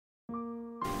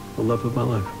The love of my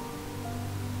life.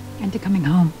 And to coming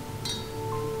home.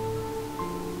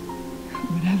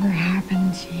 Whatever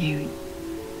happened to you,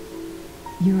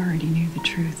 you already knew the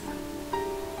truth.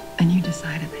 And you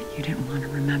decided that you didn't want to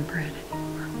remember it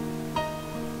anymore.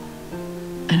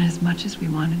 And as much as we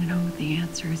want to know the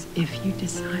answers, if you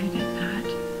decided that,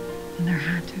 then there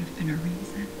had to have been a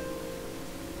reason.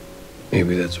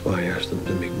 Maybe that's why I asked them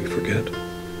to make me forget.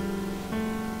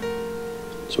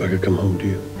 So I could come home to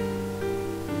you.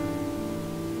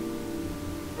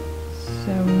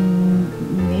 So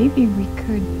maybe we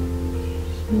could,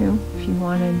 you know, if you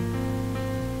wanted.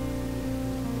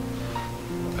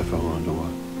 If I wanted to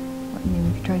what? I mean,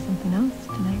 we could try something else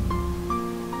tonight.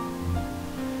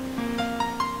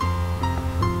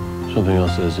 Something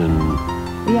else as in...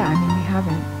 Yeah, I mean, we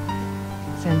haven't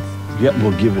since... Yeah,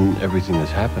 well, given everything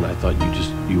that's happened, I thought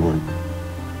you weren't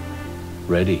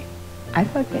ready. I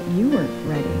thought that you weren't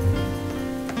ready.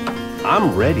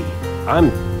 I'm ready.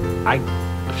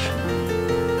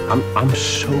 I'm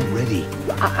so ready.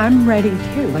 I'm ready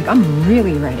too. Like, I'm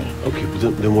really ready. Okay, but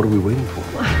then what are we waiting for?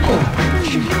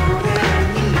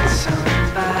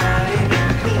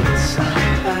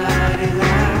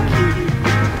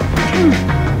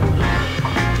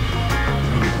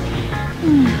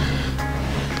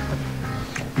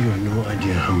 You have no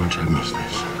idea how much I miss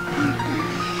this.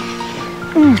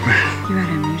 You had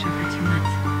amnesia for 2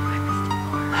 months. I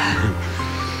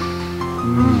missed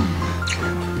it more.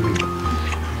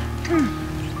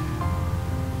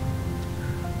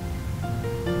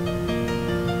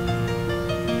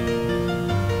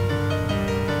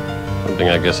 Something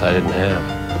I guess I didn't have.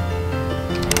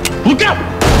 Look out!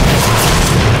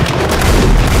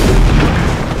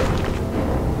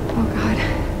 Oh, God.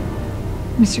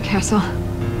 Mr. Castle,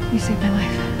 you saved my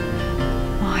life.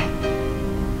 Why?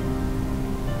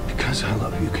 Because I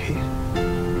love you, Kate.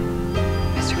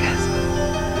 Mr. Castle.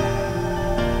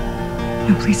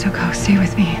 No, please don't go. Stay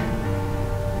with me.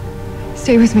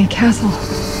 Stay with me, Castle.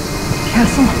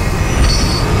 Castle.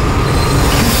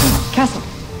 Castle.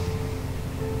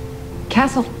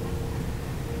 Castle.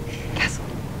 Castle.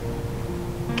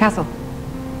 Castle.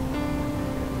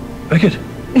 Beckett.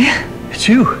 Yeah. It's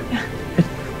you. It's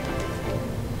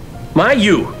my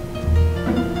you.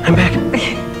 I'm back.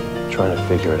 Trying to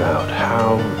figure it out.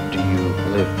 How do you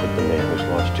live with the man who's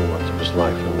lost 2 months of his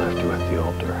life and left you at the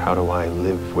altar? How do I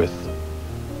live with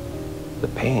the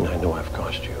pain I know I've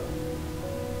caused you?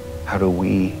 How do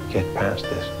we get past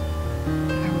this?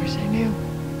 I wish I knew.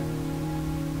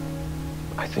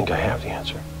 I think I have the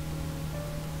answer.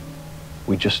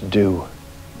 We just do.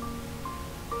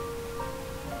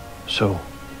 So,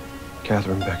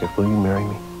 Catherine Beckett, will you marry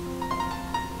me?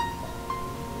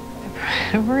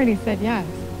 I've already said yes.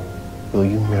 Will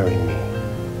you marry me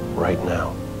right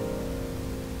now?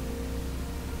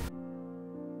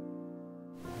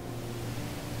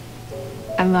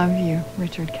 I love you,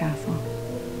 Richard Castle.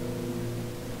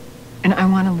 And I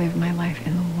want to live my life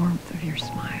in the warmth of your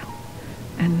smile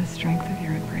and the strength of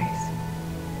your embrace.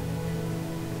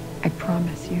 I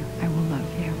promise you, I will love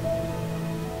you.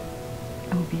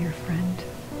 I will be your friend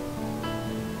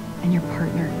and your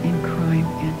partner in crime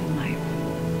and in life,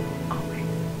 always.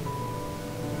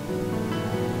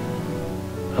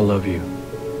 I love you,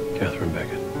 Catherine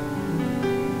Beckett.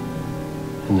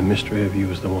 And the mystery of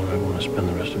you is the one I want to spend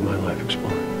the rest of my life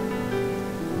exploring.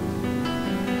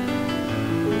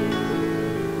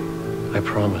 I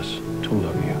promise to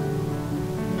love you,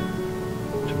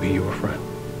 to be your friend,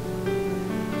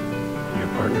 your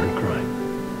partner in crime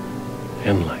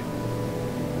and life,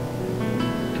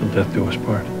 till death do us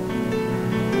part,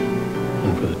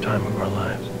 and for the time of our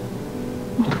lives.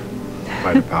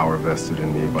 By the power vested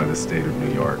in me by the state of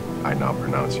New York, I now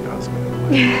pronounce you husband and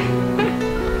wife.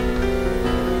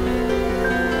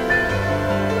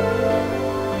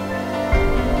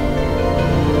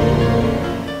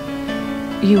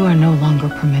 You are no longer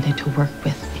permitted to work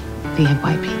with the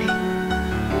NYPD.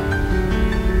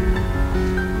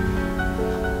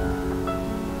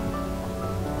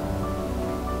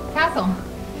 Castle.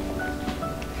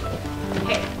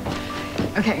 Hey.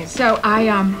 Okay, so I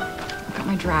got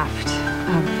my draft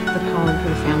of the poem for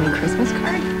the family Christmas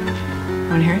card.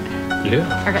 Want to hear it?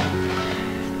 Yeah. Okay.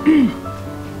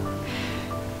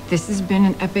 This has been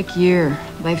an epic year.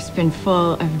 Life's been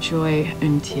full of joy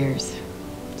and tears.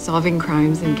 Solving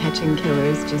crimes and catching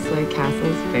killers, just like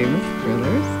Castle's famous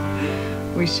thrillers.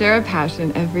 We share a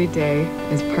passion every day.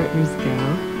 As partners go,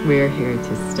 we're here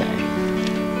to stay.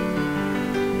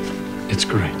 It's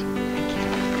great. Thank you.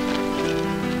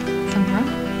 Something wrong?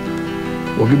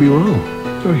 What could be wrong?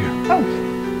 Go here. Oh.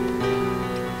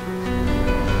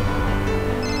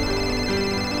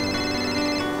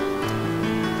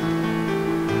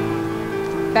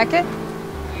 Beckett?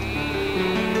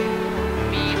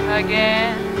 Meet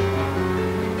again.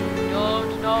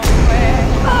 Don't know where.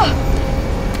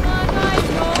 But I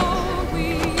know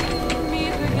we'll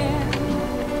meet again.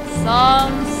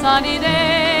 Some sunny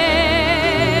day.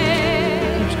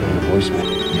 Who's going to voice me?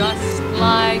 Just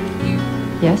like you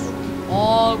Yes?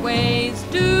 always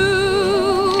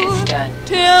do. It's done.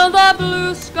 Till the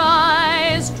blue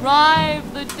skies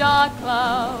drive the dark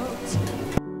clouds.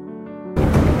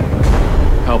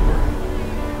 Help her.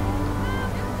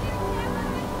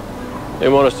 They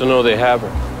want us to know they have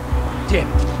her. Damn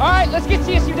it. All right, let's get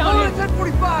CSU down here. It's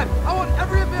 10:45. I want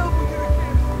every available unit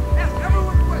campus. Ask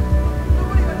everyone questions.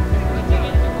 Nobody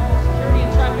Security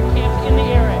and traffic camps in the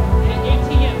area. Any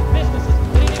ATMs, businesses,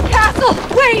 leaving. Castle!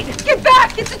 Wait! Get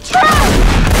back! It's a trap!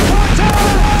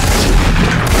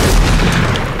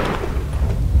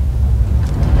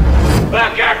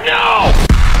 Beckett, no!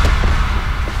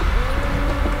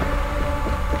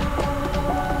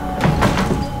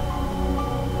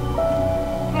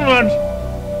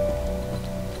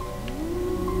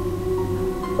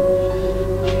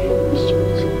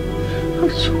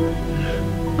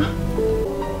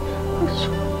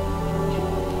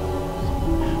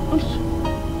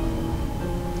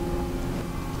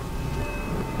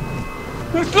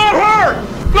 It's not her!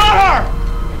 Not her!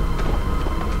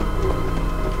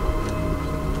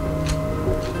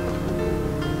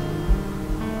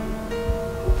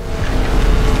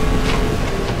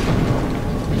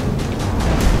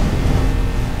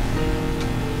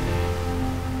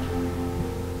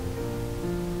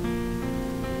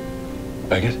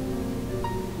 Beckett?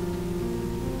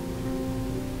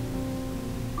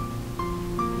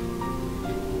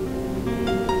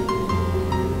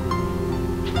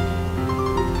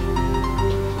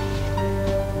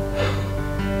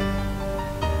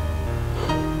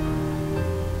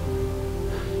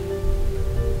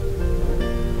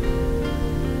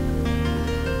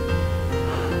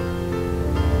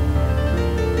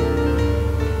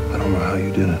 I don't know how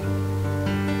you did it.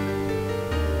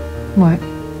 What?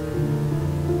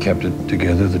 Kept it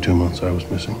together the 2 months I was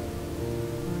missing.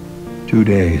 2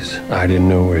 days. I didn't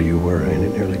know where you were, and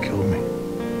it nearly killed me.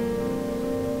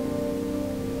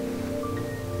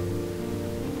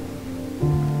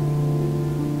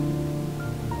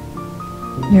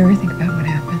 You ever think about what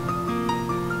happened?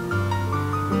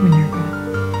 When you're gone?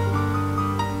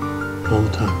 All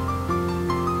the time.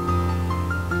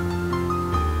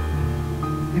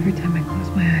 Every time I close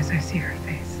my eyes, I see her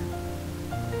face.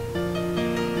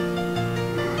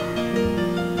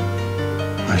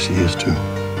 I see his too.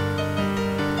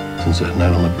 Since that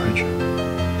night on the bridge.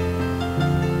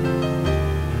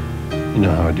 You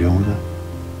know how I deal with it?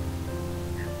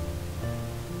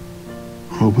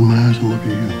 I open my eyes and look at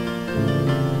you.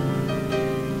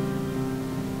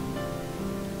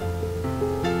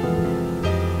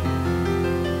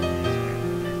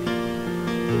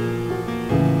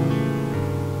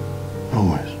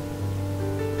 Always.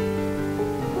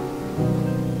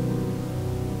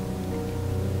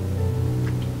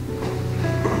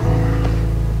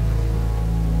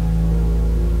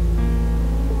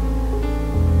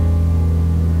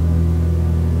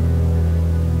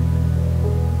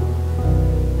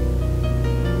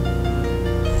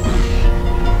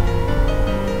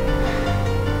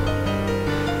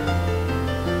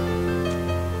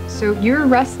 So you're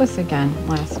restless again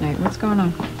last night. What's going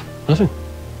on? Nothing.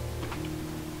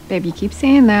 Babe, you keep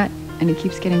saying that, and it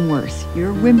keeps getting worse.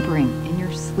 You're whimpering in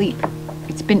your sleep.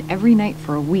 It's been every night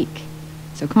for a week.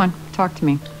 So come on, talk to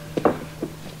me.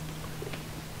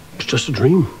 It's just a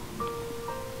dream.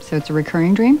 So it's a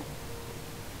recurring dream?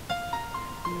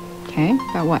 Okay,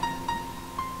 about what?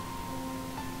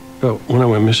 Well, when I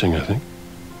went missing, I think.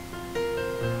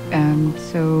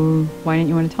 So why didn't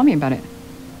you want to tell me about it?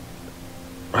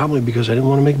 Probably because I didn't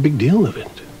want to make a big deal of it.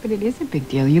 But it is a big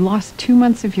deal. You lost 2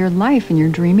 months of your life and you're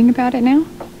dreaming about it now?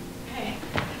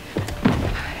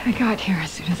 I got here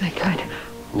as soon as I could.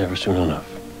 Never soon enough.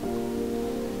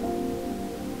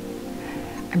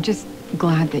 I'm just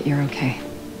glad that you're okay.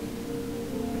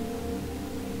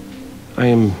 I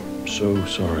am so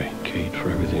sorry, Kate, for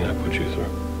everything I put you through.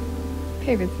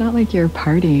 Babe, it's not like you're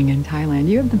partying in Thailand.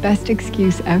 You have the best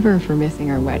excuse ever for missing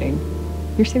our wedding.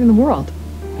 You're saving the world.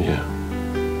 Yeah.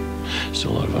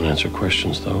 Still a lot of unanswered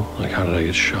questions, though. Like, how did I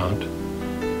get shot?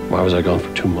 Why was I gone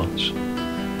for 2 months?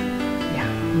 Yeah,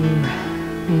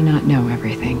 you may not know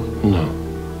everything. No.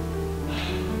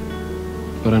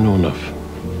 But I know enough.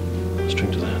 Let's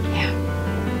drink to that. Yeah.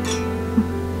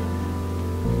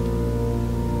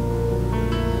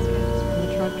 From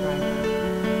the truck driver.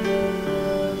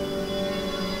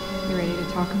 You ready to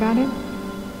talk about it?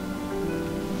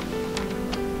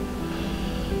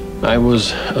 I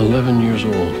was 11 years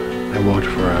old. I walked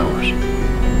for hours.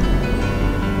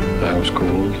 I was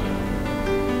cold,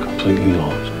 completely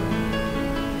lost.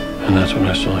 And that's when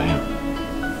I saw him.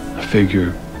 A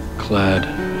figure clad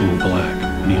in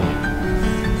black, kneeling.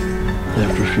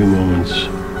 After a few moments,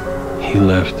 he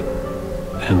left,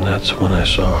 and that's when I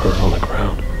saw her on the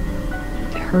ground.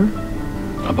 Her?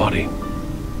 A body.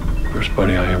 First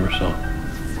body I ever saw.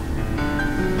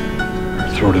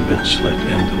 Her throat had been slit,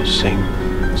 and those same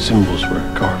symbols were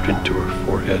carved into her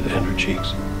forehead and her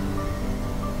cheeks.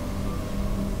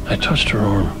 I touched her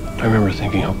arm. I remember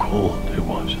thinking how cold it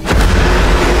was.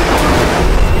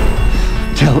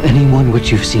 Tell anyone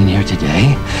what you've seen here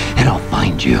today, and I'll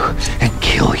find you and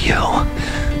kill you.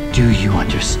 Do you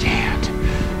understand?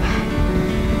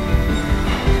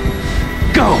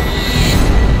 Go!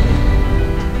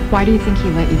 Why do you think he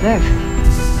let you live?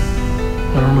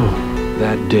 I don't know.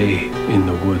 That day in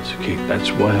the woods, Kate,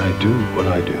 that's why I do what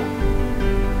I do.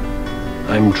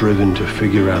 I'm driven to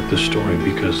figure out the story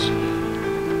because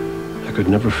I could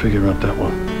never figure out that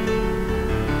one.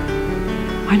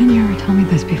 Why didn't you ever tell me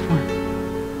this before?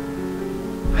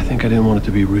 I think I didn't want it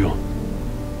to be real,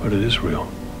 but it is real.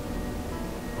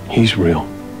 He's real.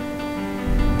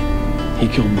 He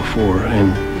killed before,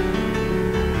 and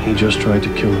he just tried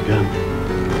to kill again.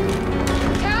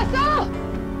 Castle!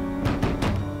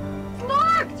 It's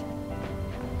locked!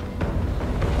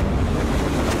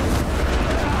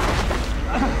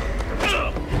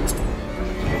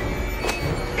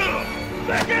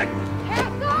 Beckett!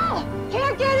 Castle!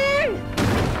 Can't get in!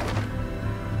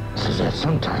 So that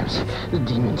sometimes the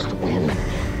demons win.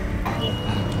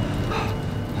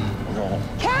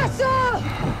 Castle!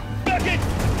 Beckett!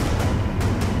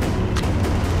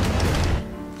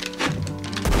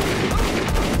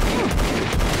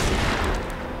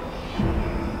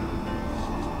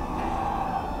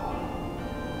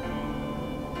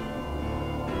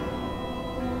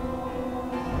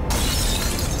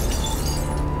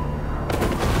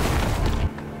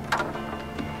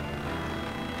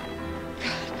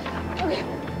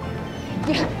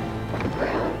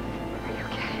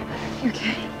 You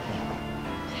okay?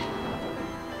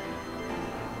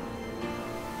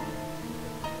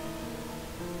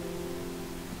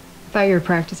 Thought you were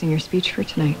practicing your speech for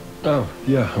tonight. Oh,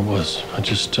 yeah, I was. I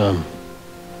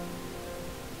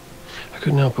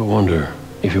couldn't help but wonder,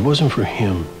 if it wasn't for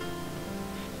him,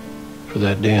 for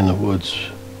that day in the woods,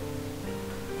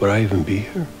 would I even be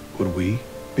here? Would we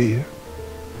be here?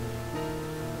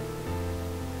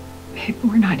 Babe,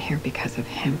 we're not here because of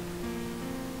him.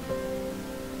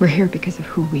 We're here because of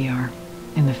who we are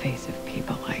in the face of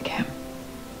people like him.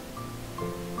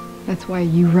 That's why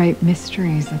you write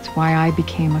mysteries. That's why I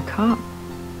became a cop.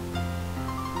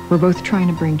 We're both trying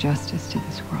to bring justice to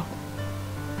this world.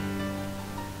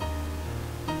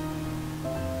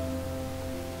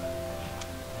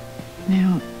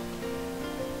 Now,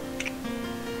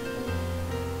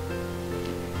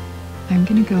 I'm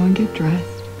gonna go and get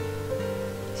dressed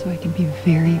so I can be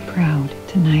very proud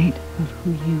tonight of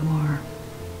who you are.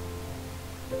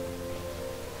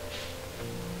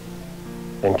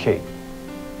 And Kate,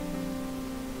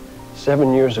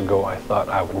 7 years ago, I thought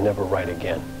I would never write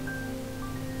again.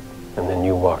 And then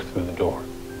you walked through the door.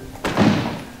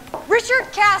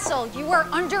 Richard Castle, you are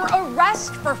under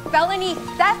arrest for felony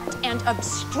theft and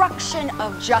obstruction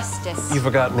of justice. You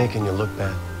forgot making you look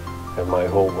bad. And my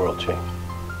whole world changed.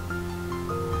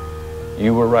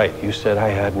 You were right. You said I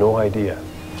had no idea.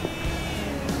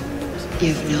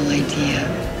 You have no idea.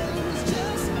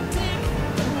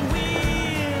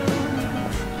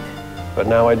 But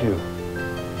now I do.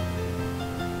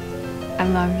 I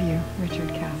love you, Richard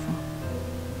Castle.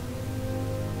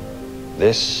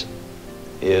 This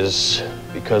is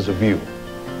because of you.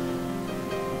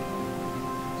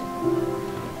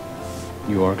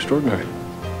 You are extraordinary.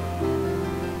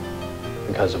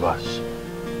 Because of us.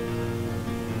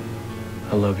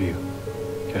 I love you,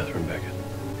 Catherine Beckett,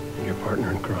 your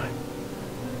partner in crime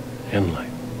and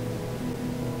life.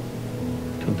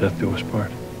 Till death do us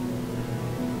part.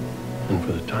 And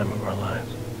for the time of our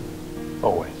lives.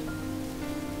 Always.